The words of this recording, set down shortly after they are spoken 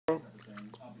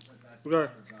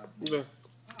Okay. Yeah.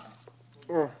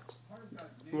 You know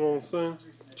what I'm saying?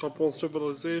 Top 1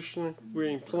 civilization. We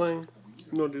ain't playing.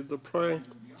 No need to pray.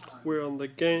 We're on the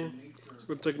game.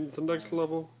 We're taking it to the next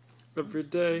level. Every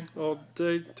day, all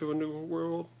day, to a new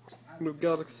world. New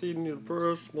galaxy,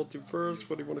 universe, multiverse,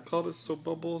 what do you want to call it? So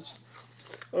bubbles.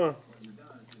 So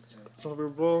we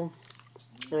roll.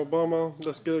 Obama,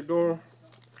 let's get it going.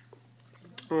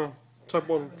 Type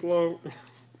 1 flow.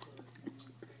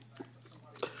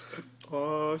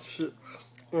 Oh shit.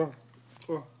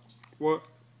 What?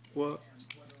 What?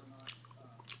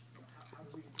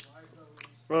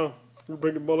 We're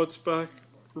bringing bullets back.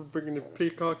 We're bringing the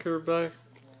peacock here back.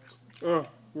 We're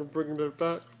bringing it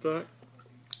back.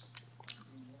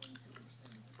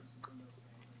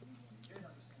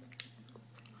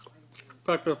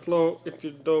 Back and flow, if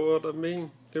you know what I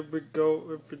mean. Here we go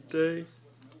every day.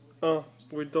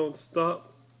 We don't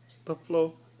stop the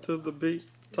flow to the beat.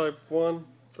 Type 1,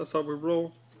 that's how we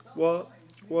roll. What?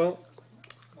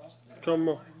 Come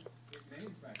on.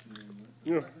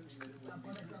 Yeah.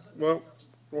 Well.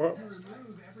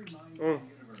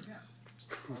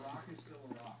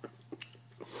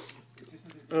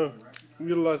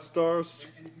 Utilize stars.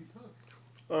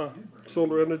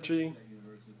 Solar energy.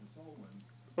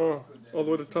 All the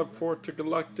way to type 4 to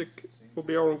galactic. Will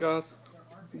be our own gods.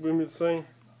 We'll be insane.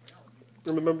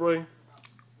 In the membrane.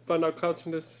 Find out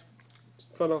consciousness.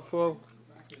 Find out flow.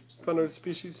 Find out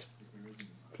species.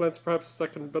 Plants perhaps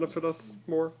that can benefit us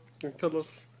more and kill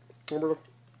us. Remember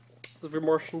the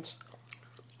Martians.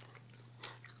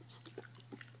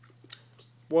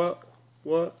 What?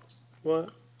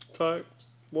 Type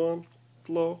 1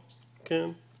 flow.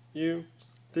 Can you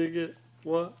dig it?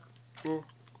 What? Alright,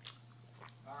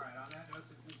 on that note,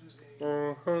 since this is a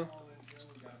call-in show,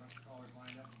 we've got a bunch of callers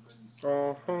lined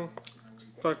up.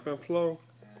 Type 1 flow.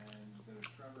 And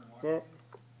Trevor and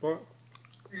What?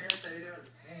 Yes, how you doing?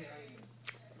 Hey.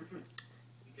 You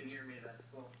can hear me, that's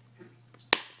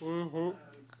cool.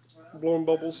 Blowing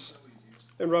bubbles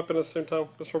and rapping at the same time.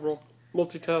 That's our role.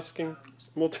 Multitasking.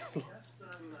 Got some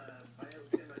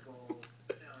biochemical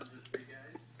challenges for you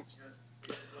guys.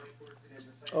 You guys ready for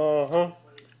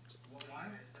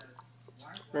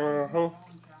it? Why?